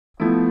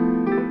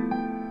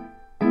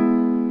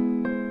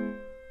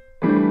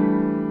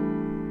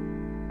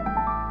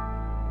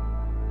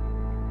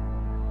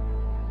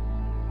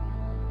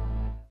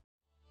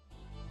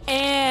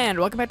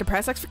welcome back to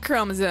Press X for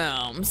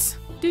Chromosomes.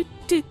 Do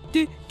you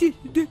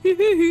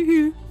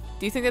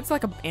think that's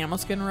like an animal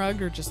skin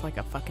rug or just like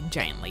a fucking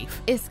giant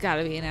leaf? It's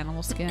gotta be an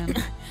animal skin.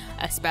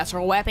 A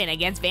special weapon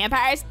against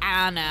vampires?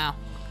 I don't know.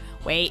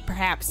 Wait,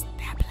 perhaps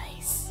that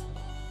place.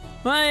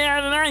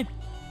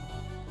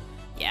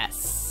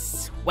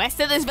 Yes. West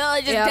of this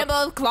village is the Temple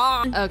of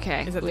Qlon.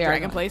 Okay. Is that the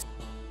dragon place?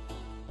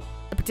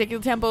 A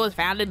particular temple was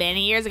founded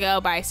many years ago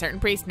by a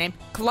certain priest named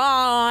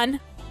Qlon.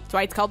 That's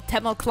why it's called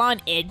Temple of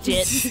Qlon,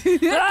 idiot.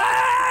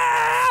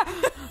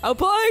 I'll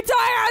pull your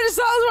tire out of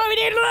souls, what we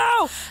need to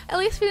know. At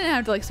least we didn't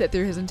have to like sit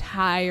through his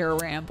entire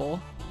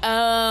ramble.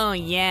 Oh,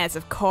 yes,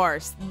 of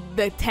course.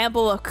 The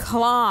Temple of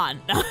Qlon.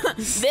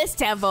 This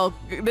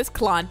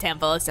Qlon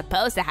temple is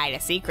supposed to hide a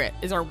secret.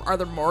 Are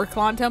there more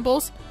Qlon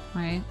temples?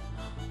 Right.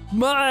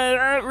 But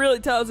that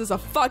really tells us a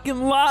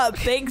fucking lot of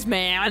things,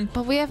 man.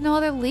 But we have no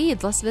other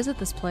leads. Let's visit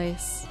this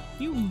place.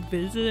 You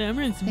visit him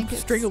and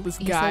strangle this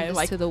guy.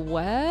 Like to the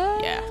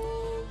west? Yeah.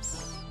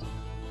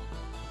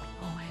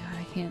 Oh my god,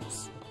 I can't.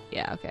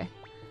 Yeah, okay.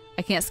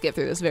 I can't skip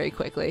through this very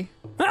quickly.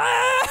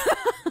 I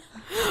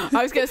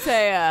was gonna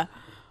say,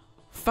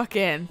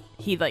 fucking,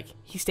 he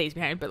stays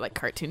behind, but like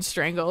cartoon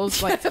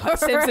strangles, like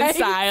Simpson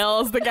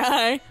Styles, the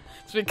guy.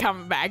 It's been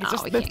coming back. It's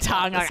just the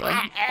tongue, like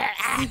like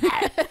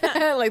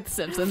The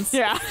Simpsons.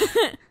 Yeah.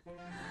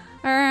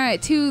 All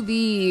right, to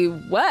the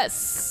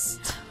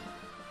west.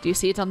 Do you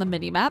see it on the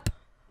mini map? Is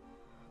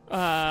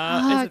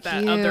it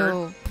that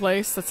other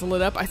place that's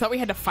lit up? I thought we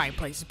had to find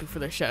places before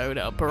they showed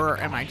up, or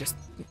am I just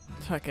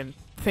fucking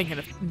thinking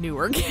of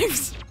newer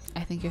games?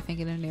 I think you're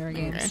thinking of newer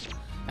games. Okay.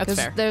 That's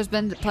fair. There's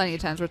been plenty of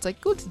times where it's like,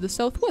 go to the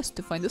southwest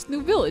to find this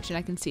new village, and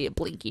I can see it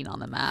blinking on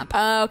the map.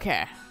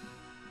 Okay.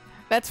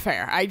 That's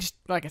fair.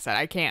 Like I said,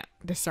 I can't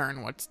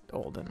discern what's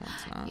old and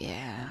what's not.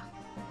 Yeah.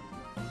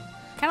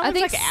 Kind of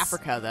looks like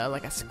Africa, though,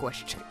 like a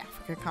squished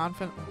Africa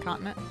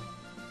continent.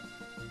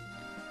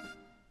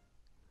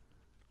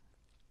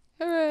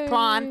 Hooray!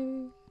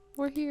 Qlon.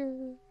 We're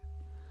here.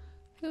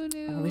 Who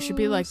knew? Oh, they should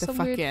be like the Some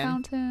fucking weird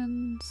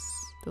fountains.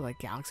 The like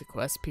Galaxy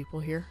Quest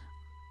people here.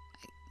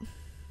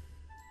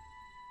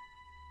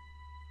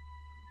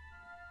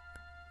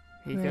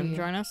 You gonna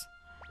join us?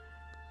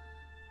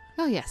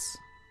 Oh yes.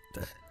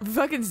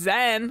 Fucking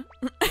Zen.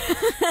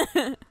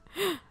 I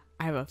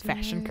have a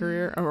fashion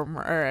career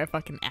or a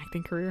fucking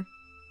acting career.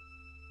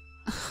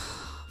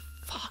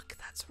 Fuck,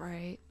 that's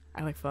right.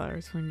 I like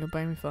flowers. When you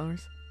buy me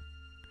flowers,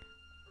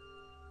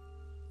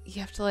 you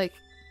have to like.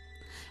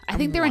 I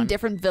think they're in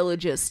different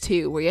villages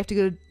too, where you have to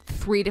go to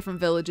 3 different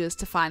villages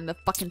to find the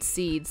fucking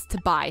seeds to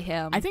buy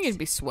him. I think it'd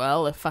be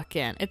swell if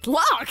fucking it's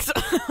locked.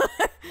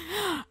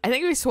 I think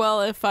it'd be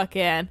swell if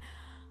fucking,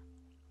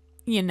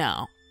 you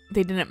know,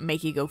 they didn't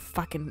make you go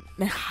fucking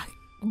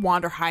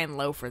wander high and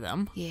low for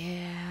them.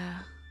 Yeah.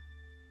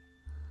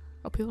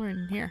 Oh, people are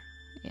in here.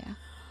 Yeah.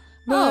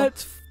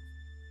 What?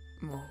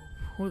 Oh,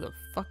 who the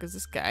fuck is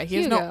this guy? He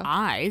has no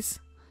eyes.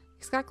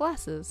 He's got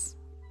glasses.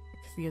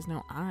 Because he has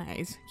no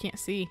eyes. Can't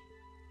see.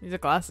 He's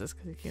got glasses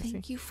because he can't see. I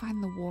think you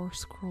find the war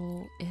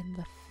scroll in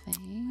the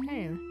thing.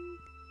 Hey.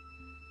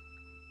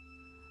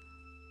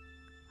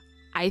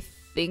 I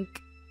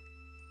think.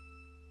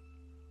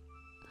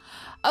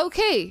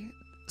 Okay.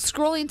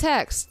 Scrolling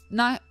text.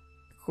 Not.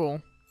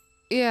 Cool.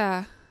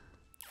 Yeah.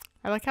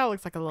 I like how it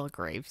looks like a little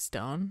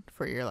gravestone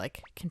for your,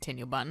 like,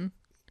 continue button.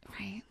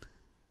 Right.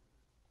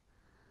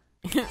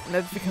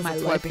 That's because My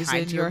it's life right is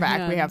behind in your your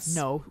back. We have hands.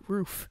 no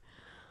roof.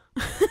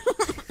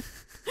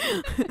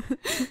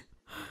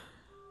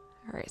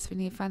 Alright, so we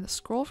need to find the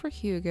scroll for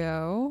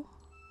Hugo.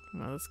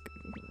 Well, that's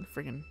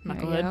freaking There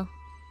you knucklehead. go.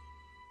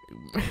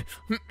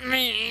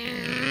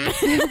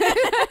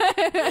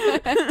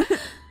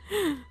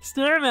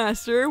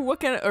 Starmaster, what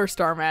kind of, or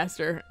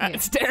Starmaster, Yeah.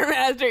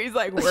 Stairmaster, he's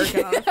like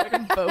working on a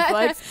fucking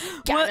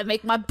Bowflex. Gotta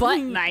make my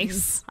butt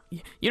nice.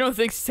 You don't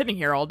think sitting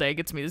here all day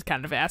gets me this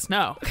kind of ass?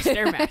 No.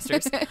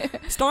 Stairmasters.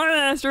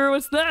 Starmaster,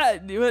 what's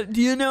that?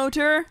 Do you know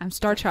her? I'm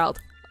Star Child.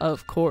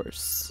 Of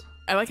course.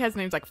 I like how his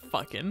name's like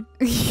fucking.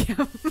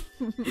 Yeah.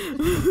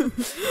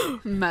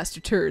 Master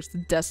Tur is the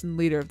destined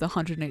leader of the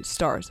 108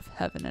 stars of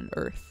heaven and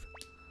earth.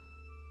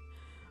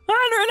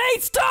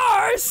 108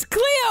 stars!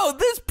 Cleo,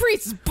 this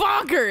priest is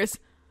bonkers!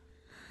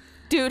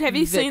 Dude, have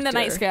you seen the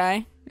night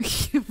sky?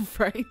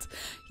 Right?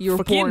 You were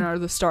Fucking born under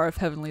the star of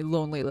heavenly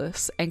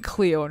loneliness, and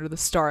Cleo under the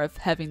star of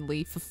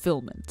heavenly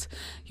fulfillment.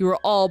 You were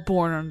all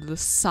born under the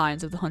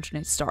signs of the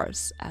 108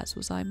 stars, as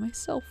was I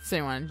myself. So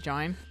you want to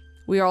join?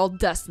 We are all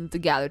destined to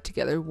gather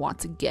together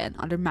once again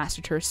under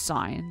Master Tur's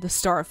sign, the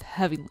star of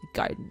heavenly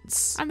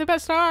guidance. I'm the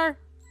best star!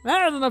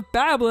 That enough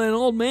babbling,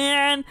 old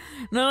man!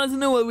 None of us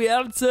know what we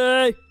have to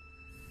say!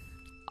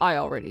 I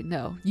already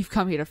know. You've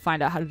come here to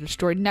find out how to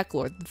destroy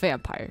Necklord the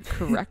vampire,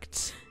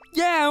 correct?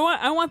 Yeah,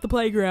 I want the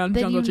playground,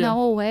 Then Jungle you Gym.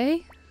 know a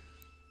way?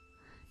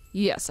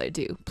 Yes, I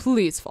do.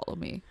 Please follow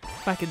me.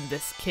 Fucking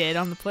this kid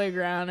on the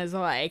playground is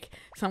like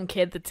some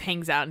kid that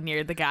hangs out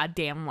near the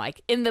goddamn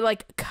like in the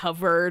like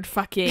covered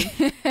fucking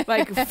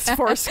like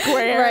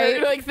Foursquare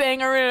Right. like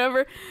thing or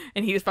whatever,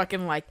 and he's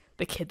fucking like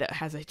the kid that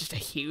has like, just a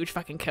huge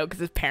fucking coat because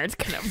his parents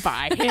couldn't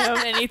buy him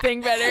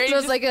anything better. So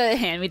it's like a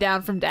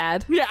hand-me-down from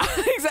dad. Yeah,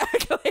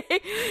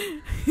 exactly.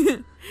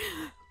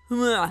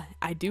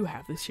 I do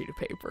have this sheet of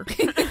paper.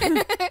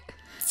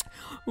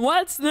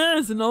 What's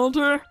this, an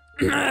altar?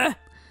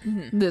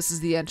 This is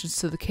the entrance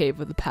to the cave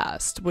of the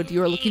past. What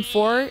you are looking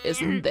for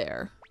isn't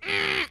there.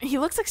 He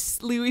looks like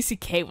Louis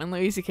C.K. when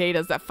Louis C.K.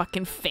 does that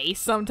fucking face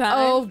sometimes.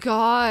 Oh,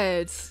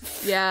 God.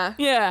 Yeah.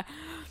 Yeah.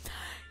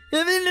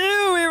 If you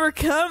knew we were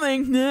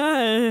coming,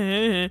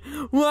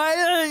 why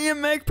don't you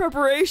make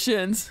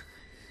preparations?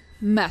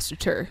 Master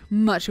Tur,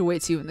 much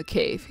awaits you in the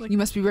cave. You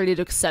must be ready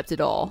to accept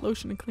it all.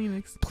 Lotion and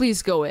Kleenex.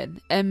 Please go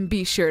in and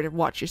be sure to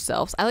watch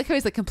yourselves. I like how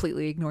he's like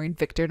completely ignoring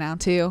Victor now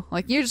too.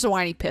 Like, you're just a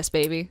whiny piss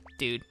baby.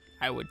 Dude,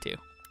 I would too.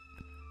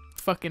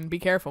 Fucking be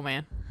careful,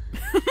 man.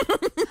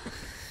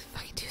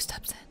 Fucking 2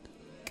 steps in.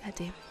 God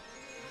damn it.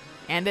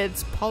 And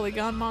it's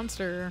Polygon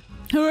Monster.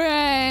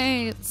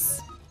 Hooray!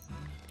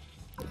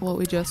 What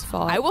we just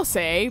fought. I will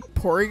say,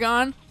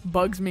 Porygon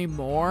bugs me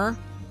more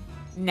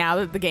now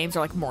that the games are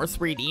like more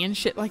 3D and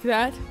shit like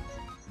that.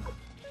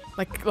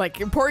 Like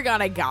Porygon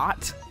I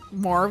got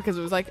more because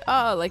it was like,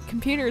 oh, like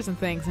computers and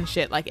things and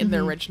shit like in the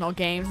original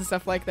games and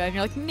stuff like that. And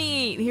you're like,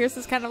 neat, here's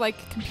this kind of like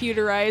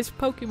computerized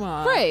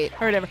Pokemon. Right.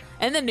 Or whatever.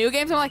 And the new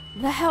games I'm like,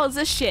 the hell is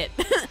this shit?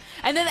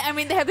 And then, I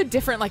mean, they have the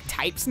different like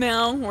types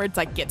now where it's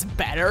like gets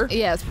better.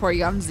 Yeah, it's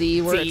Porygon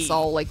Z where Z. it's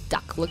all like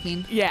duck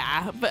looking.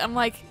 Yeah, but I'm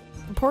like,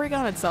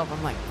 Porygon itself,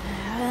 I'm like,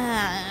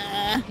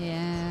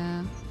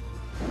 Yeah.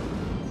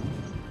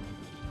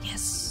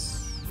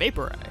 Yes.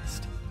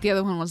 vaporized. The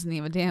other one wasn't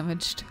even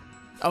damaged.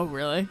 Oh,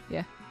 really?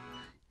 Yeah.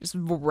 Just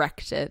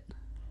wrecked it.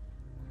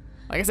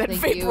 Like I said,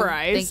 Thank you.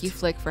 vaporized. Thank you,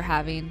 Flick, for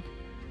having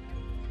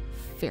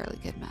fairly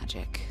good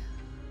magic.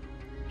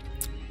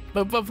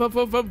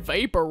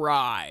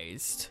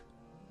 Vaporized.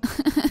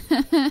 That's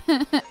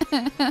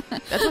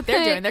what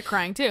they're doing. They're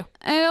crying too.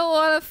 I don't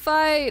want to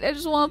fight. I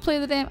just want to play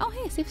the damn. Oh,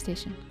 hey, safe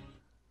station.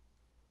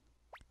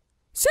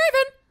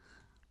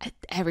 Saving.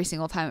 Every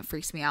single time it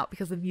freaks me out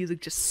because the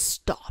music just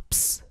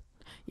stops.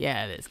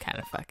 Yeah, it is kind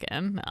of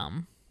fucking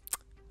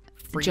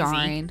freezy.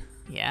 Jarring.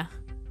 Yeah.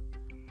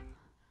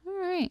 All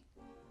right.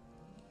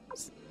 I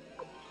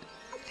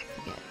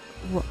forget.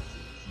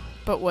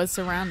 But was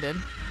surrounded.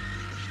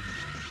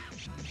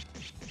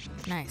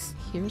 Nice.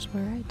 Here's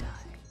where I die.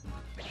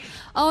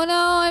 Oh no,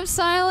 I'm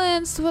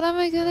silenced. What am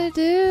I gonna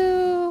do?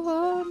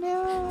 Oh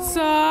no.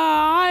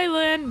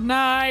 Silent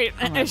night.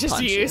 I'm gonna It's just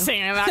punch you you.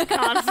 singing that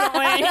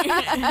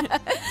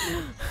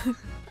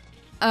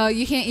constantly.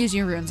 You can't use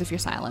your runes if you're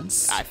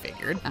silenced. I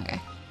figured.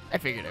 Okay. I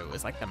figured it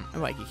was like them.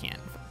 Like you can't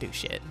do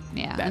shit.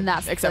 Yeah, and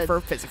that's except the-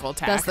 for physical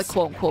attacks. That's the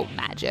quote unquote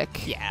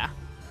magic. Yeah.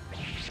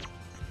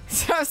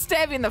 So I'm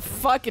stabbing the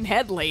fucking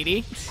head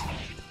lady.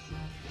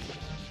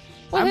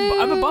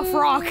 I'm a buff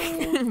rock.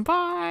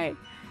 Bye.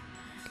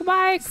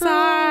 Goodbye, crew.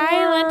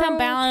 Silent,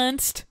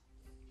 unbalanced.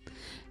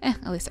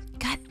 At least,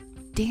 god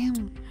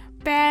damn.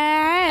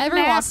 Bad.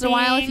 Every once in a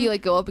while, if you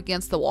like go up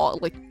against the wall,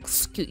 like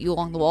scoot you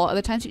along the wall.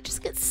 Other times, you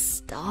just get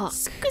stuck. I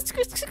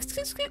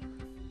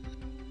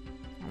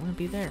want to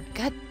be there.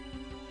 God,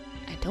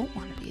 I don't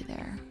want to be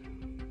there.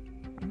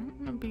 I don't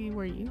want to be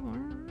where you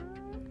are.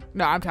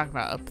 No, I'm talking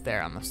about up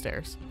there on the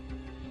stairs.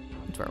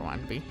 That's where I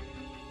want to be.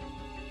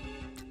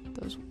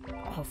 Those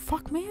Oh,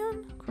 fuck,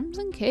 man.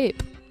 Crimson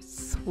Cape,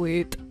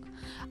 sweet.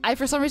 I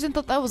for some reason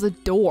thought that was a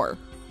door.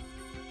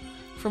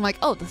 From like,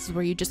 oh, this is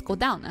where you just go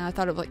down, and I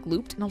thought it like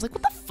looped, and I was like,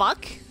 what the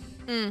fuck?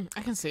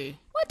 I can see.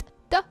 What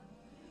the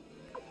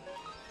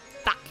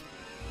fuck?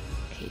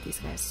 I hate these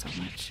guys so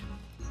much.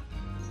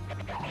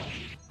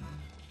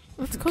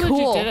 It's cool, that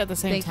you did it at the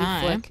same Thank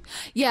time. you, Flick.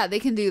 Yeah, they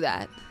can do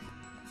that,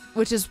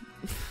 which is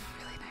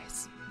really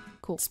nice.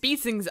 Cool.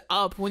 Speeds things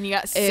up when you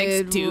got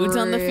six dudes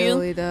on the field. It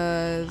really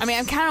does. I mean,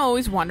 I'm kind of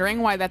always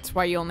wondering why that's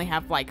why you only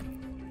have like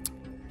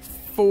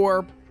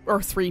 4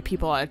 or 3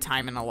 people at a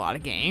time in a lot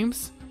of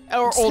games.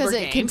 Or older because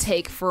games. it can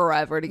take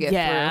forever to get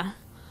through.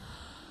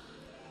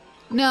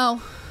 No.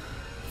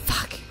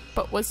 Fuck.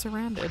 But was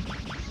surrounded.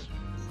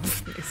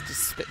 It's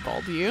just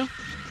spitballed you.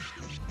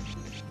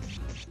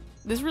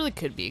 This really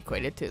could be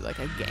equated to like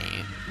a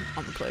game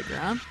on the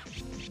playground.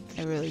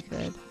 I really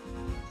could.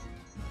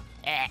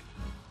 Eh.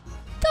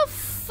 The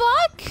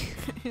fuck?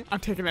 I'm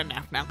taking a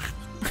nap now.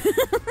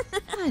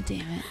 God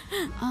damn it.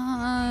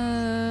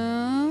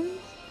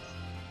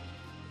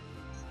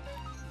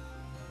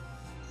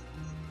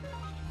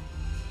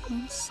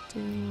 Let's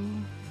do.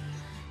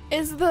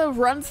 Is the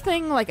runs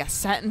thing like a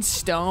set in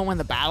stone when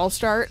the battle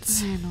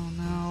starts? I don't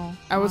know.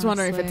 I was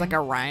wondering if it's honestly. like a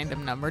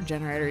random number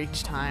generator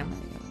each time.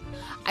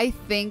 I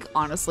think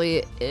honestly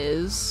it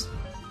is.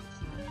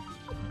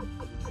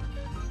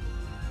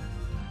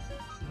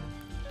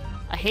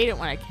 I hate it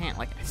when I can't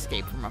like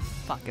escape from a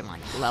fucking like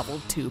level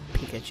 2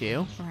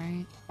 Pikachu.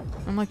 Right.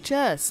 I'm like,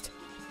 just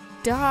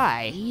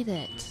die. Eat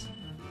it.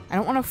 I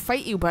don't want to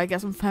fight you, but I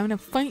guess I'm having to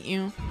fight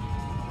you.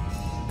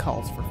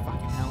 Calls for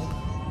fucking help.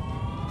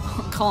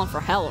 I'm calling for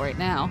hell right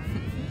now.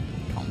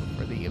 Calling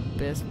for the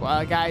abyss.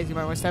 Well, guys, you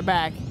might want to step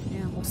back.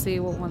 Yeah, we'll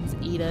see what ones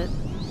eat it.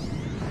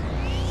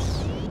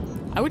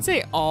 I would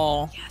say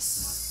all.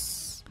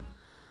 Yes.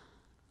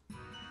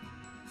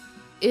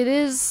 It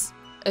is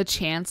a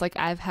chance. Like,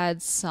 I've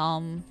had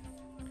some...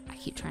 I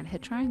keep trying to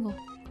hit triangle.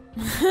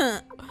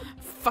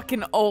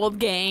 Fucking old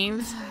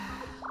games.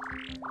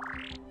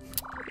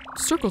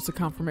 Circle's the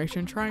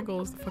confirmation.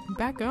 Triangle is the fucking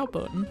back out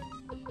button.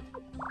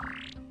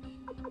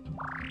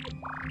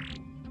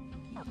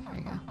 There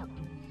we go.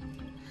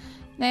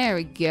 There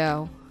we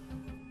go.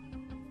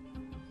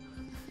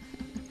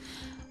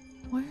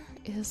 Where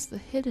is the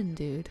hidden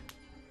dude?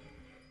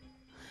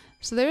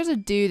 So there's a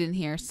dude in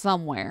here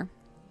somewhere.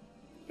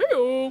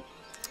 Hey-o.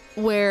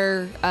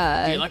 Where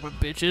Do you like my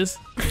bitches?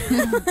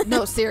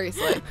 no,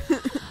 seriously.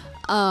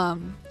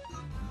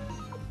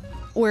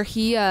 Where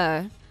he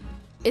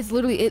it's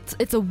literally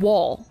it's a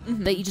wall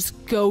that you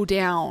just go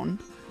down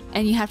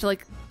and you have to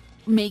like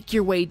make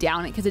your way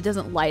down it because it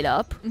doesn't light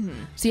up.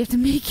 So you have to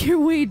make your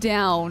way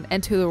down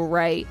and to the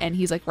right, and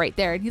he's like right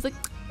there and he's like,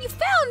 "You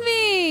found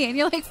me!" And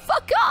you're like,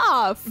 "Fuck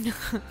off."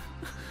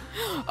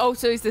 Oh,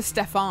 so he's the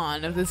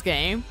Stefan of this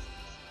game.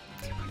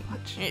 Pretty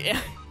much. Yeah.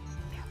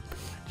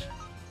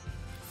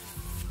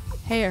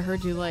 Hey, I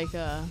heard you like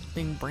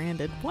being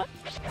branded. What?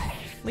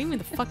 Leave me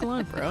the fuck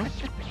alone, bro.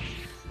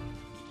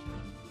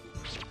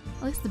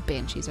 At least the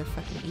banshees are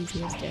fucking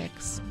easy as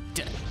dicks.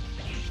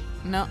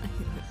 No.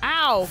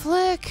 Ow!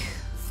 Flick.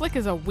 Flick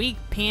is a weak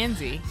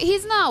pansy.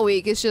 He's not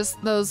weak, it's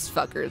just those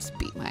fuckers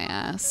beat my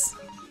ass.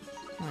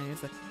 Oh,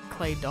 he's a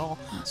clay doll.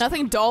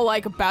 Nothing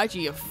doll-like about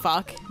you, you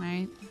fuck.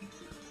 Right?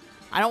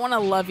 I don't want to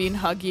love you and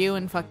hug you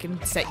and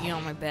fucking set you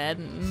on my bed.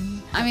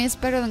 I mean, it's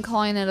better than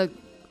calling it a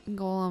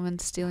golem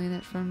and stealing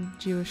it from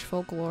Jewish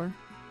folklore.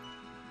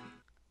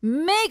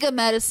 Mega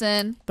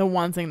medicine! The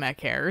one thing that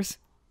cares.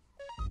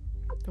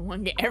 The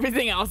one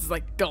everything else is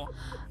like, go.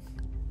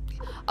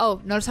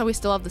 Oh, notice how we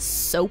still have the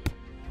soap?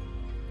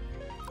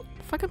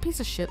 Fucking piece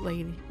of shit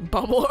lady.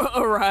 Bubble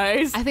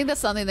arise. I think that's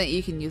something that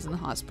you can use in the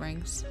hot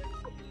springs.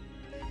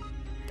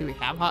 Do we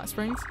have hot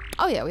springs?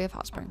 Oh yeah, we have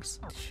hot springs.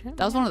 Shit.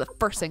 That was one of the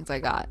first things I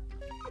got.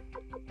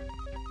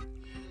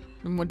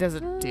 And what does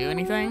it do?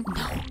 Anything?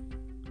 No.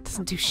 It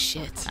doesn't do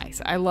shit.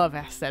 Nice. I love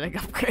aesthetic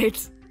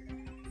upgrades.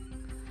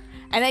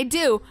 And I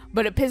do,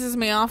 but it pisses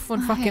me off when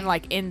fucking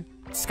like in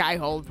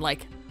Skyhold,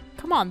 like,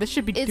 come on, this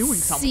should be doing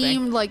something. It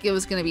seemed like it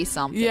was gonna be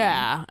something.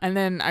 Yeah, and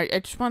then I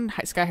just want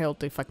Skyhold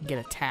to fucking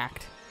get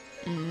attacked.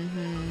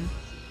 Mm-hmm.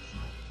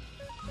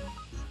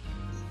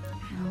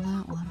 Oh,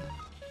 that one.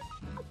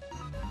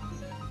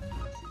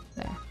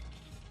 There.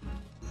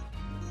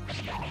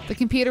 The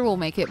computer will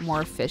make it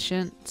more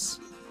efficient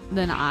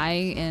than I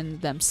in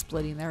them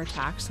splitting their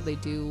attacks, so they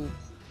do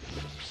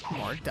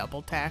More double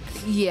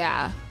attacks.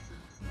 Yeah.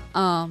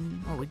 Oh,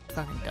 we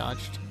fucking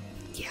dodged.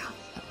 Yeah.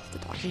 That was the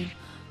dodging.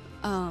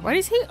 Why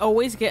does he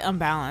always get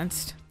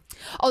unbalanced?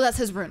 Oh, that's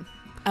his rune.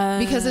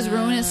 Because his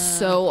rune is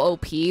so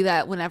OP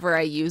that whenever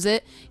I use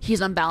it,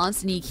 he's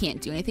unbalanced and he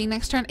can't do anything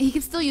next turn. He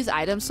can still use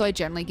items, so I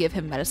generally give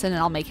him medicine and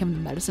I'll make him the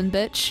medicine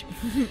bitch.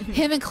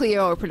 Him and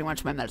Cleo are pretty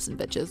much my medicine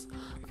bitches.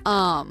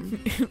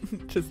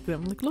 Just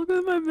them like, look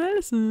at my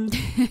medicine.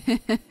 Here.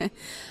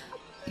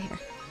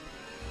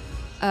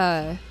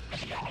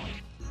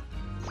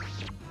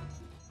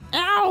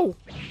 Ow!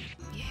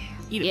 Yeah.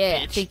 Eat it,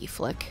 bitch. Thank you,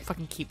 Flick.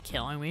 Fucking keep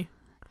killing me.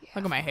 Yeah.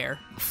 Look at my hair.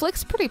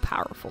 Flick's pretty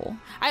powerful.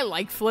 I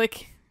like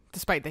Flick,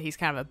 despite that he's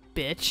kind of a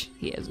bitch.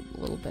 He is a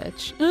little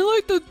bitch. I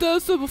like the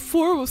Dessa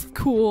before was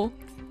cool.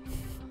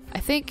 I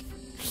think.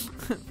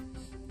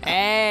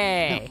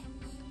 Hey. No.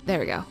 There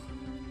we go.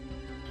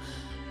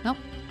 Nope.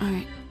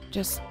 Alright.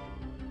 Just.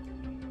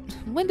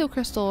 Window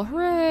crystal.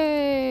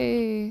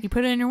 Hooray! You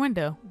put it in your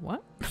window.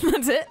 What?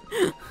 That's it?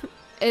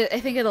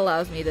 I think it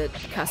allows me to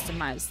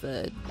customize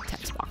the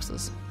text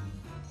boxes.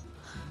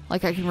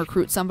 Like, I can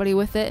recruit somebody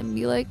with it and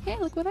be like, hey,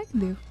 look what I can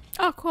do.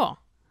 Oh, cool.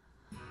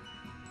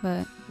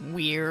 But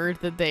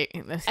weird that they.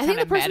 I think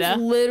the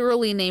person's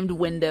literally named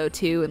Window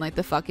too, and like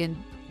the fucking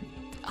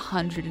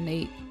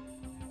 108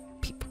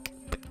 people.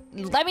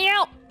 Let me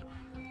out!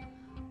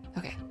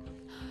 Okay.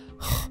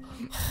 I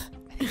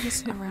think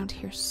it's around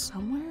here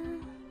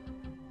somewhere.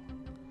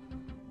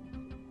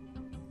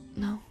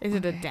 No. Is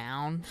it a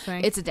down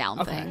thing? It's a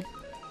down thing.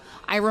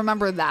 I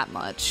remember that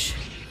much.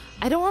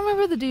 I don't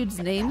remember the dude's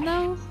name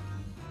though.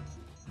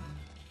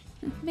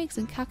 Makes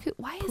and Kaku.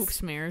 Why is poop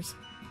smears?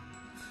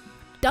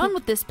 Done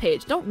with this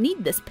page. Don't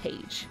need this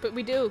page. But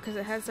we do because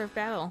it has their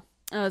battle.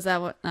 Oh, is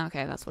that what?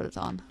 Okay, that's what it's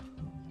on.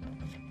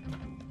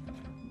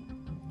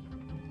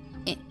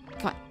 Come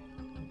on.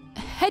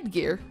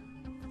 Headgear.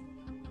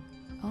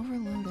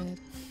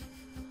 Overloaded.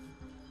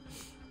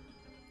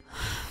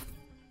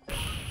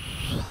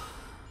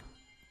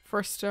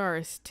 First star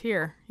is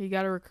Tyr. You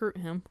gotta recruit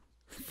him.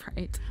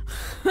 Right.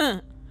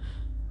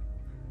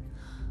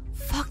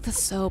 Fuck the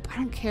soap. I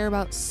don't care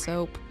about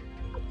soap.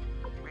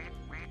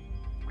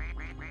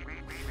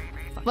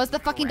 What's the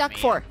fucking duck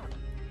for?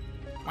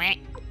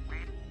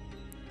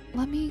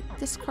 let me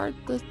discard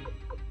the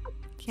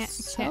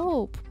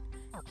soap.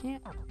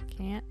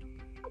 Can't.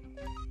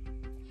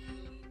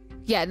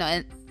 Yeah, no,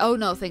 and oh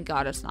no, thank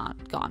God it's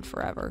not gone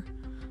forever.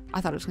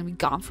 I thought it was gonna be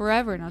gone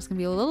forever, and I was gonna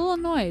be a little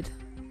annoyed.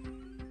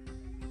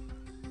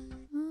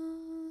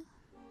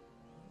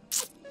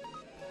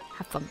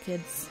 Have fun,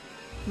 kids.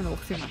 I'm gonna look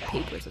through my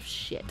papers of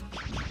shit.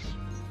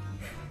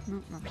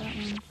 No, not that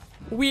one.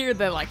 Weird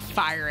that like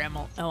fire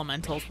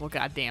elementals will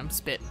goddamn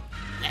spit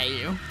at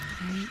you.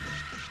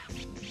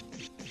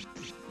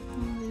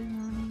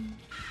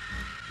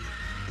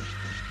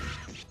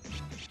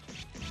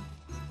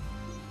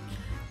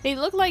 They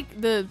look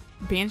like the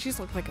banshees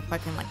look like a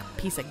fucking like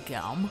piece of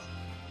gum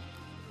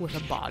with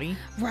a body.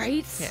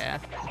 Right? Yeah.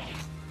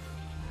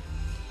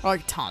 Or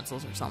like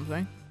tonsils or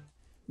something.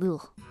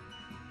 Ugh.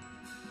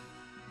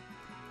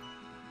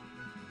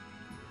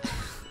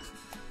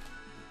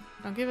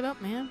 Don't give it up,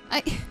 man.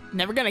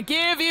 Never gonna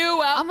give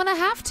you up. I'm gonna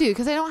have to,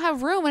 because I don't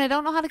have room and I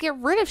don't know how to get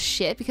rid of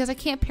shit because I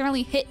can't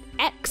apparently hit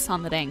X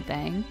on the dang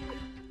thing.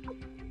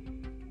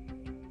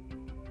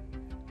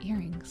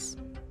 Earrings.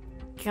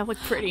 They look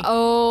pretty.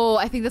 Oh,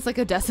 I think that's like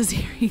Odessa's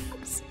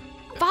earrings.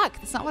 Fuck,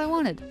 that's not what I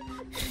wanted.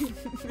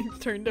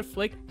 Turn to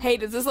Flick. Hey,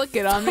 does this look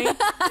good on me?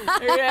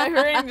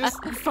 Her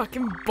just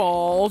fucking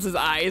balls his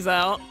eyes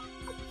out.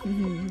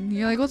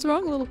 You're like, what's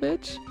wrong, little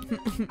bitch?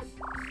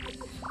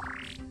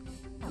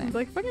 He's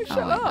like, fucking shut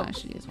up. up. I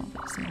should use one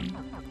facing.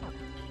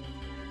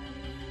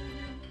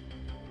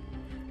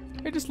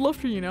 I just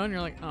loved her, you know, and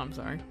you're like, oh, I'm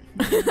sorry.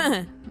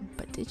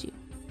 But did you?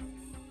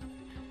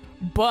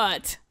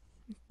 But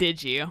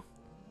did you?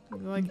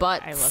 Like,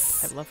 But I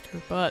loved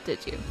her butt. Did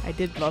you? I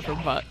did love her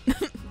butt.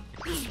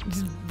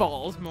 Just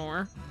balls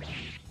more.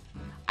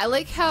 I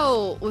like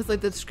how with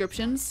like the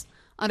descriptions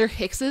under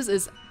Hicks's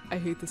is I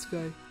hate this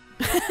guy.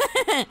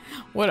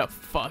 What a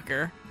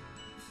fucker.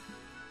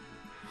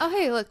 Oh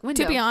hey, look,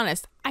 window. To be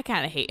honest, I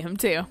kind of hate him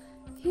too.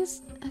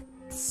 He's a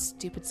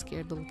stupid,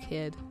 scared little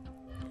kid.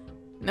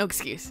 No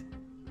excuse.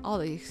 All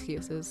the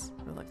excuses.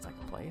 It looks like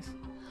a place.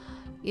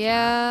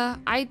 Yeah,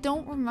 I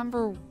don't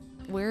remember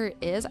where it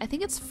is. I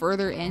think it's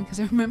further in because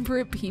I remember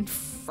it being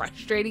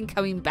frustrating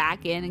coming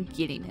back in and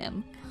getting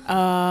him.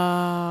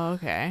 Oh,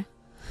 okay.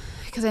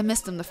 Because I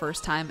missed him the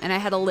first time, and I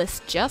had a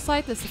list just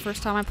like this the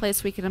first time I played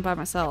Suikoden by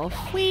myself.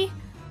 We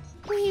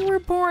were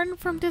born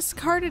from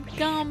discarded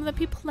gum that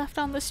people left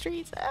on the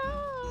streets.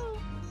 Oh.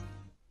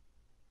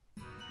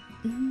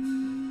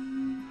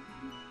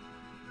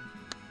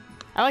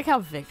 I like how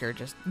Victor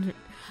just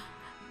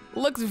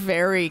looks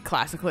very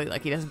classically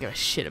like he doesn't give a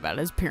shit about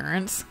his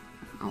appearance.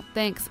 Oh,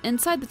 thanks.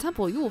 Inside the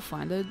temple, you will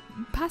find a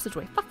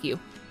passageway. Fuck you.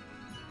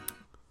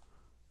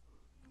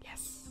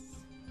 Yes.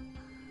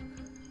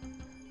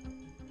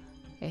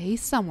 Yeah,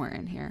 he's somewhere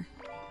in here.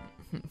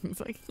 He's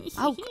like,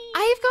 Oh,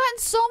 I've gotten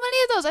so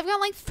many of those. I've gotten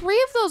like 3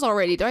 of those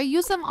already. Do I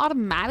use them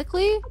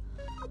automatically?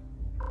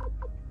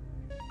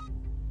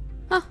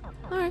 Huh.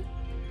 Alright.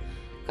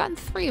 I've gotten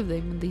 3 of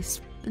them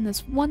in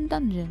this one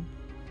dungeon.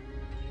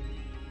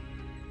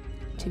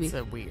 It's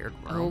a weird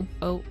room.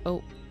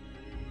 Oh.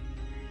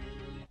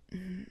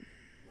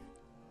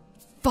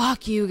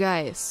 Fuck you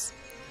guys.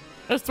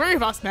 There's 3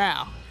 of us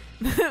now.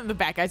 The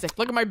back guy's like,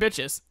 look at my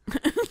bitches.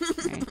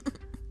 Right.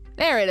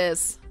 There it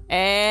is.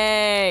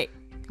 Hey.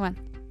 Come on.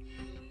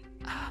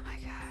 Oh my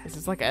god. This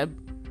is like a...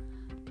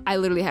 I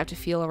literally have to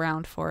feel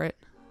around for it.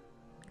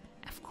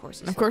 Of course.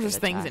 And of course there's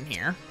things in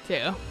here, too.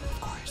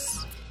 Of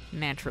course.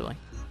 Naturally.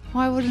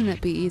 Why wouldn't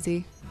it be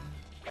easy?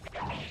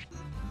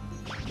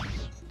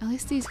 At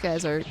least these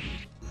guys are,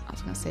 I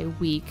was gonna say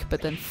weak,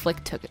 but then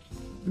Flick took a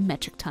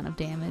metric ton of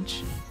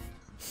damage.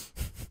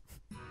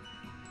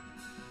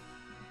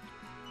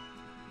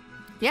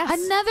 Yes.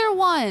 Another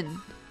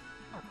one!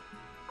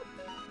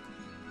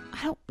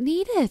 I don't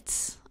need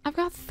it. I've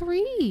got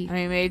 3. I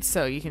mean, made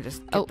so you can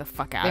just get the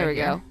fuck out of here.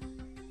 There we go.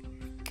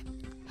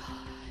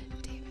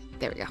 Damn it.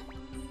 There we go.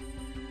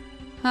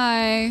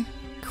 Hi.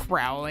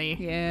 Crowley.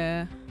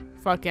 Yeah.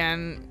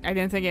 Fucking, I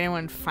didn't think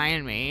anyone would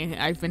find me.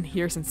 I've been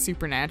here since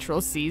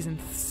Supernatural season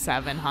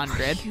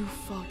 700. Are you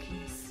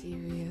fucking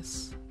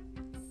serious?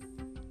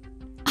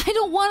 I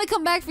don't want to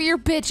come back for your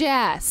bitch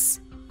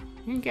ass.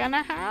 You're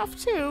gonna have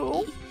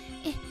to.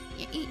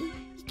 Your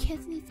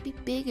kids need to be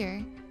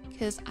bigger.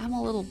 Because I'm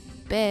a little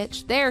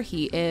bitch. There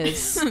he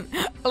is.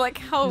 Like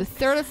how... In the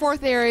 3rd or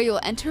 4th area, you'll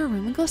enter a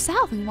room and go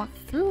south and walk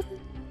through.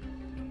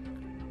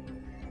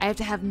 I have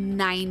to have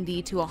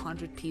 90 to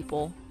 100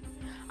 people.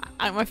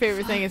 My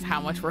favorite thing is how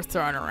much we're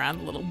throwing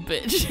around little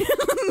bitch.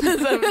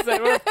 This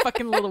episode, we're a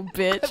fucking little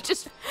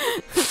bitch.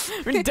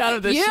 We're done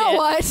with this shit. You know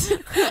what?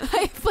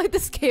 I've played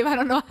this game I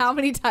don't know how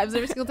many times.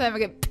 Every single time I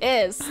get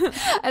pissed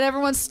at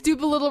everyone's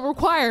stupid little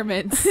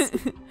requirements.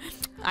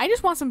 I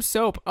just want some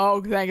soap. Oh,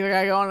 because I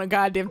gotta go on a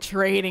goddamn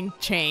trading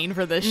chain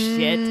for this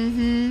shit.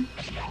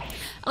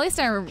 At least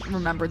I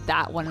remembered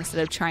that one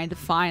instead of trying to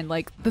find,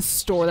 like, the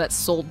store that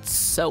sold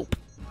soap.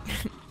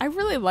 I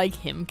really like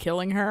him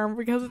killing her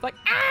because it's like,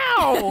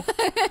 ow!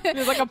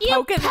 There's like a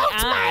poke in the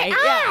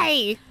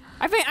eye.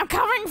 Yeah. I'm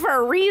covering for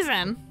a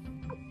reason.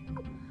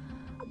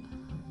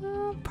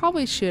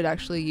 probably should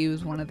actually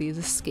use one of these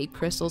escape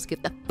crystals.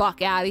 Get the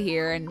fuck out of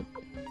here and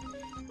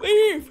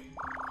Leave.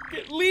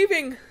 Get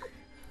leaving.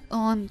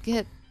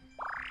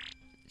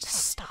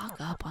 Just stock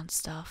up on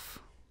stuff.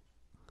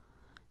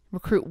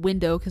 Recruit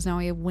window because now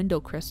we have window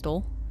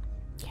crystal.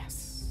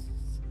 Yes.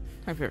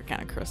 My favorite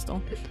kind of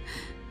crystal.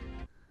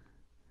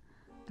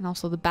 And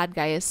also the bad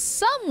guy is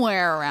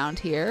somewhere around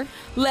here.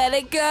 Let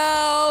it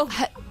go.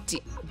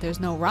 There's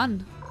no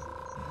run.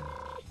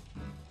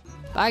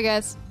 Bye,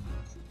 guys.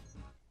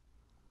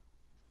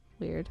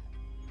 Weird.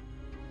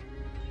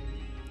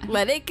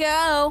 Let it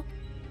go.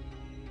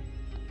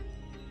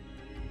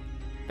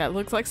 That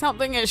looks like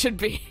something it should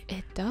be.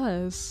 It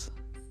does.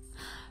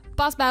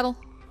 Boss battle.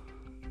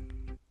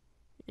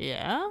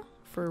 Yeah?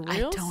 For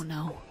real? I don't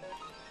know.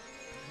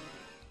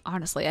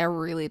 Honestly, I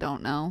really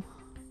don't know.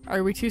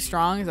 Are we too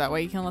strong? Is that why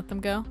you can let them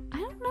go? I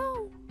don't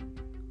know.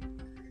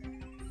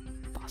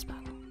 Boss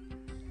battle.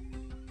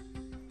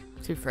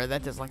 To be fair,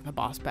 that does like the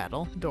boss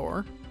battle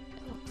door.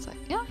 It looks like,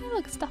 yeah,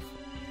 look at stuff.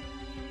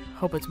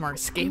 Hope it's more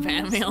escape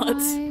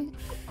amulets.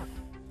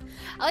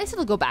 At least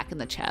it'll go back in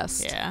the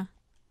chest. Yeah.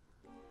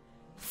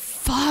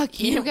 Fuck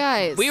you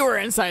guys. We were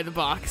inside the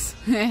box.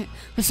 The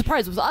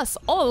surprise was us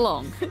all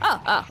along.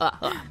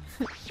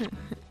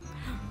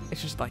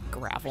 It's just like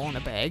gravel in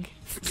a bag.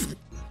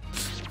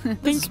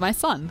 This is my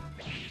son.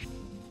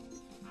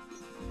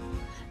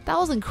 That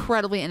was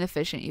incredibly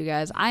inefficient, you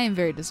guys. I am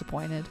very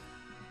disappointed.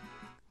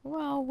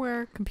 Well,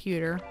 we're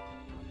computer.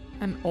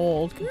 An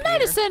old computer.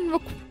 Medicine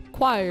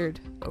required.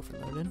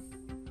 Overloaded.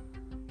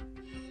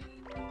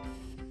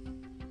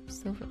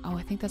 Silver. Oh,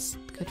 I think that's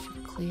good for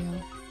Cleo.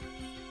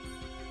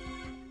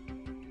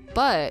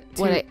 But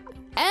what I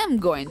am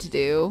going to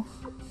do,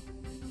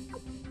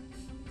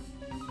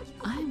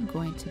 I'm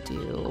going to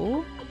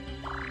do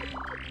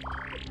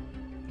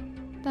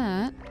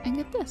that and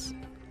get this.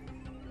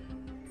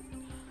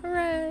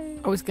 Hooray!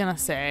 I was gonna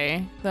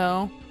say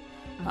though,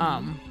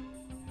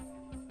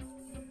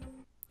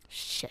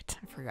 shit,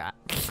 I forgot.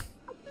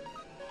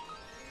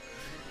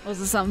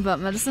 Was it something about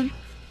medicine?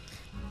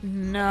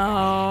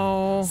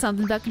 No.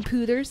 Something about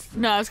computers?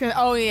 No, I was gonna.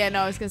 Oh yeah,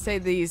 no, I was gonna say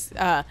these.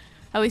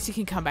 At least you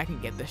can come back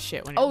and get this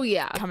shit when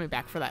you're coming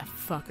back for that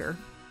fucker.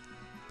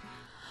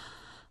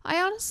 I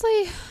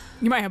honestly,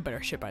 you might have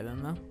better shit by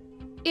then though.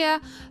 Yeah,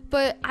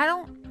 but I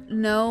don't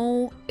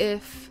know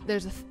if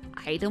there's a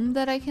item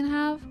that I can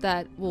have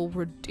that will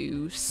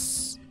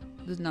reduce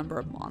the number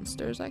of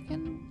monsters I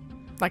can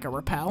like a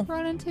repel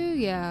run into.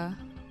 Yeah,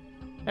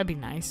 that'd be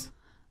nice.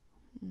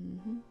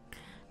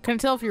 Couldn't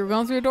tell if you were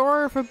going through a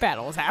door or if a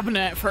battle was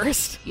happening at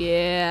first.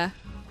 Yeah.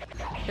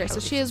 Okay, so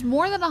she has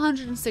more than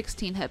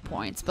 116 hit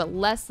points, but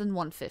less than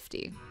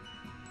 150.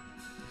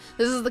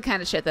 This is the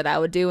kind of shit that I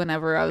would do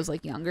whenever I was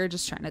like younger,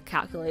 just trying to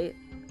calculate.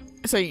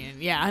 So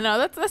yeah, no,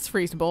 that's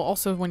reasonable.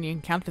 Also, when you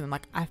encounter them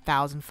like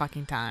 1,000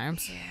 fucking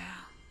times. Yeah.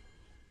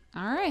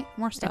 All right,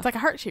 more stuff. It's like a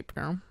heart-shaped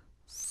room.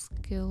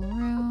 Skill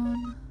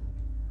rune.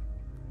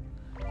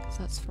 So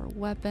that's for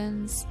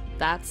weapons.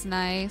 That's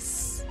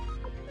nice.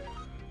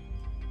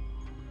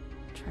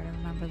 Try to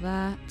remember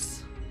that.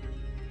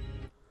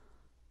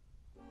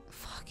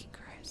 Fucking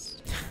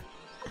Christ.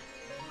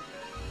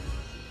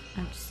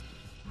 I'm just...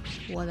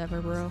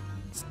 Whatever, bro.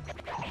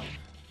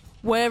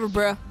 Whatever,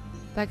 bro.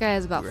 That guy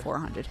has about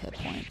 400 hit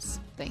points.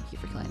 Thank you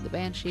for killing the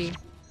Banshee.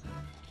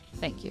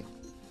 Thank you.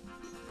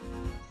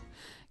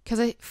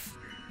 Because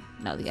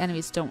no, the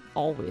enemies don't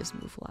always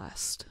move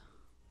last.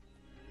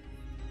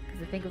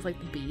 Because I think it was like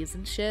the bees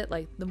and shit,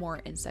 like the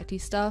more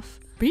insecty stuff.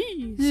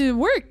 Bees!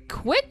 We're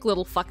quick,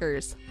 little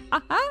fuckers.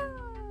 Aha!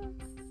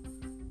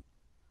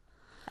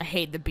 I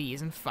hate the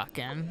bees and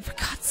fucking... For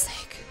God's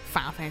sake.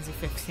 Final Fantasy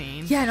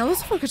 15. Yeah, no,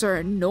 those fuckers are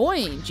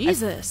annoying.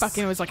 Jesus. I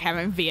fucking was like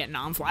having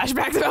Vietnam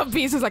flashbacks about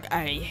bees. I was like,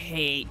 I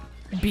hate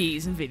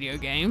bees in video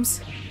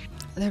games.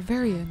 They're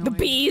very annoying. The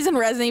bees in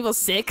Resident Evil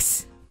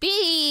 6.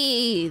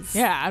 Bees!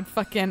 Yeah, I'd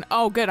fucking...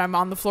 Oh, good, I'm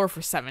on the floor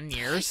for 7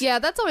 years. Yeah,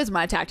 that's always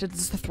my tactic,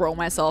 is to throw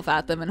myself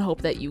at them and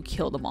hope that you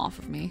kill them off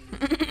of me.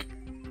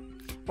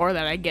 Or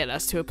that I get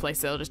us to a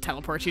place that'll just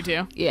teleport you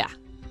to. Yeah.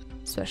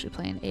 Especially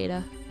playing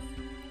Ada.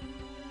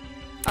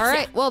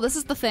 Alright, well, this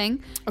is the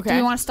thing. Okay. Do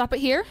we want to stop it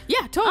here?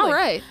 Yeah, totally.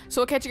 Alright.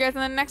 So we'll catch you guys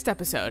in the next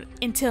episode.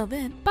 Until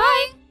then,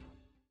 Bye!